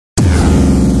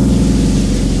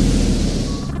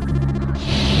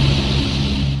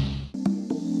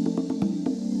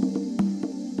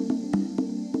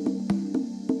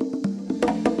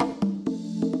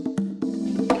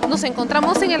Nos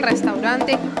encontramos en el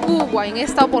restaurante Uma. En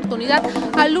esta oportunidad,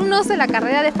 alumnos de la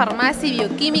carrera de Farmacia y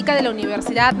Bioquímica de la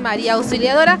Universidad María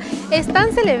Auxiliadora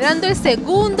están celebrando el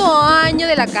segundo año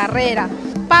de la carrera.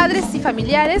 Padres y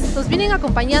familiares nos vienen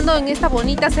acompañando en esta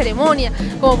bonita ceremonia.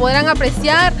 Como podrán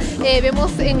apreciar,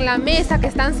 vemos en la mesa que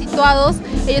están situados,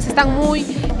 ellos están muy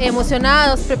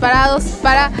emocionados, preparados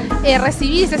para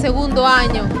recibir este segundo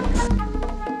año.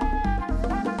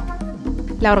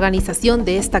 La organización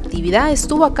de esta actividad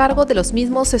estuvo a cargo de los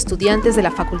mismos estudiantes de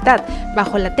la facultad,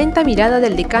 bajo la atenta mirada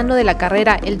del decano de la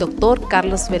carrera, el doctor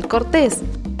Carlos Bel Cortés.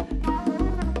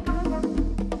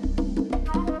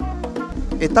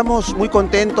 Estamos muy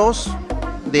contentos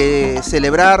de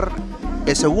celebrar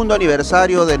el segundo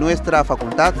aniversario de nuestra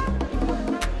facultad,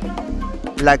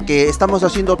 la que estamos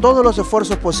haciendo todos los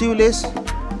esfuerzos posibles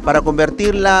para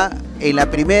convertirla en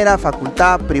la primera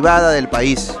facultad privada del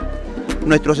país.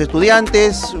 Nuestros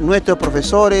estudiantes, nuestros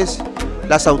profesores,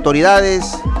 las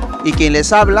autoridades y quien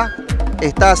les habla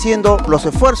está haciendo los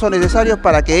esfuerzos necesarios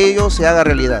para que ello se haga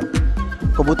realidad.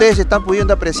 Como ustedes están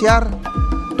pudiendo apreciar,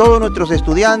 todos nuestros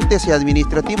estudiantes y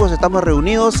administrativos estamos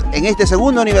reunidos en este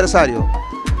segundo aniversario,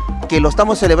 que lo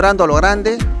estamos celebrando a lo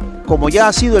grande, como ya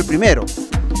ha sido el primero,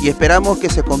 y esperamos que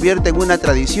se convierta en una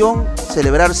tradición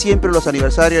celebrar siempre los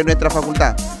aniversarios de nuestra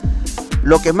facultad.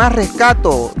 Lo que más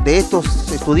rescato de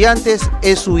estos estudiantes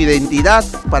es su identidad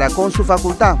para con su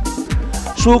facultad,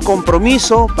 su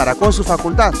compromiso para con su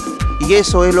facultad, y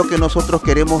eso es lo que nosotros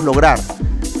queremos lograr,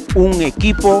 un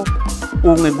equipo,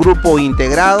 un grupo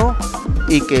integrado,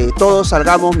 y que todos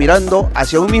salgamos mirando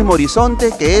hacia un mismo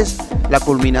horizonte, que es la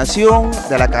culminación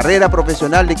de la carrera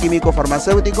profesional de químico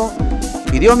farmacéutico.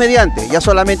 Y Dios mediante, ya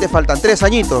solamente faltan 3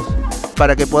 añitos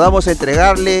para que podamos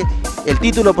entregarle el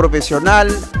título profesional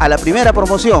a la primera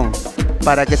promoción,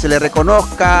 para que se le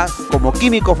reconozca como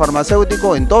químico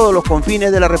farmacéutico en todos los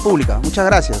confines de la República. Muchas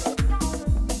gracias.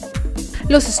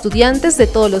 Los estudiantes de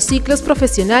todos los ciclos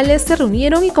profesionales se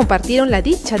reunieron y compartieron la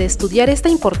dicha de estudiar esta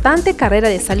importante carrera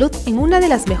de salud en una de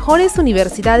las mejores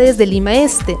universidades de Lima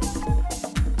Este.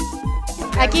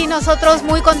 Aquí nosotros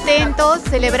muy contentos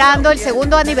celebrando el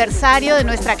segundo aniversario de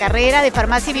nuestra carrera de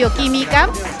Farmacia y Bioquímica,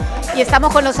 y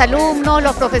estamos con los alumnos,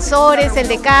 los profesores, el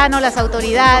decano, las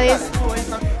autoridades.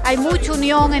 Hay mucha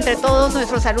unión entre todos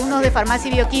nuestros alumnos de Farmacia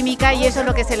y Bioquímica, y eso es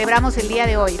lo que celebramos el día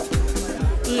de hoy.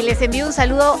 Y les envío un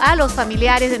saludo a los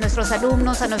familiares de nuestros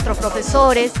alumnos, a nuestros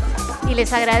profesores, y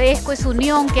les agradezco esa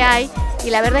unión que hay, y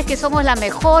la verdad es que somos la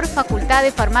mejor facultad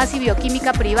de farmacia y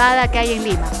bioquímica privada que hay en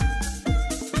Lima.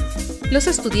 Los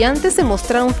estudiantes se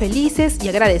mostraron felices y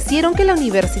agradecieron que la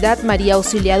Universidad María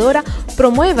Auxiliadora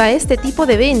promueva este tipo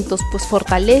de eventos, pues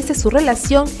fortalece su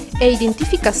relación e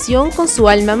identificación con su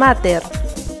alma mater.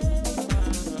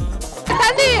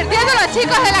 Están divirtiendo los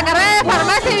chicos de la carrera de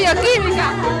farmacia y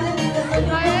bioquímica.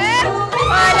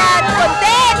 Hola,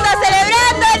 contentos,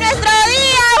 celebrando nuestro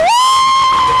día.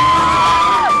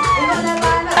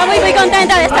 Estoy muy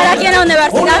contenta de estar aquí en la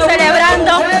universidad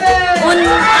celebrando un año de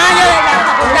la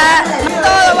facultad.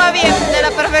 Todo va bien, de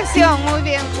la perfección, muy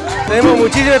bien. Tenemos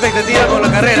muchísima expectativa con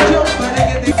la carrera.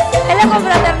 Es la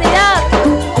confraternidad,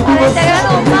 para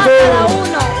integrarnos más cada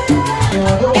uno.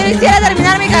 Yo quisiera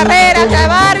terminar mi carrera,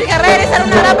 acabar mi carrera y ser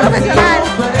una gran profesional.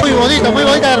 Muy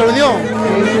bonita la reunión.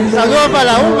 Saludos para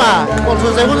la UMA por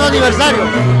su segundo aniversario.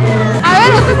 A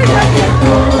ver,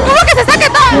 ¿cómo que se saque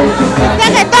todo?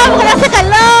 Saque todo porque hace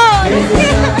calor.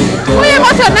 Muy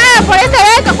emocionada por este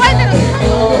evento, cuéntenos.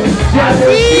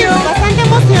 Sí, bastante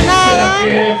emocionada.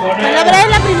 La verdad es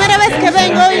la primera vez que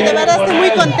vengo y de verdad estoy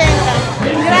muy contenta.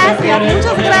 Gracias,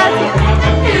 muchas gracias.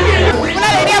 Una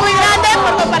alegría muy grande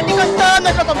por compartir con todos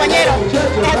nuestros compañeros.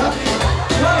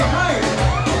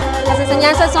 Las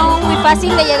enseñanzas son muy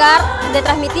fáciles de llegar, de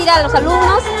transmitir a los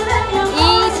alumnos,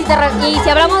 y si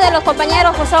hablamos de los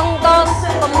compañeros, pues son todos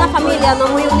como una familia, ¿no?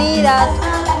 Muy unidas.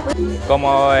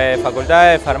 Como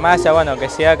facultad de farmacia, bueno, que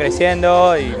siga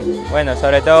creciendo y bueno,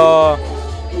 sobre todo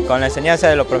con la enseñanza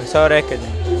de los profesores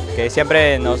que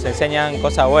siempre nos enseñan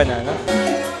cosas buenas, ¿no?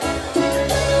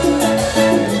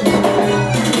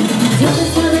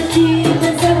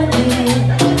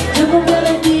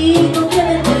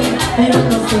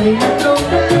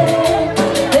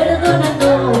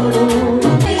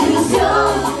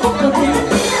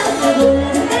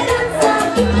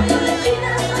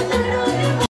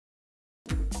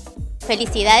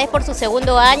 Felicidades por su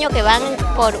segundo año, que van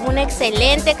por un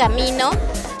excelente camino,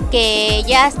 que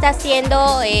ya está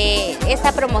haciendo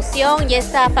esta promoción y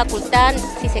esta facultad,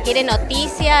 si se quiere,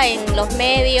 noticia en los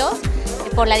medios,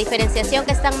 por la diferenciación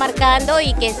que están marcando,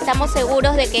 y que estamos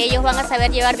seguros de que ellos van a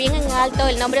saber llevar bien en alto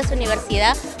el nombre de su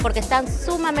universidad, porque están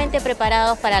sumamente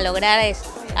preparados para lograr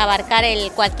abarcar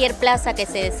cualquier plaza que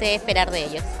se desee esperar de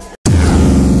ellos.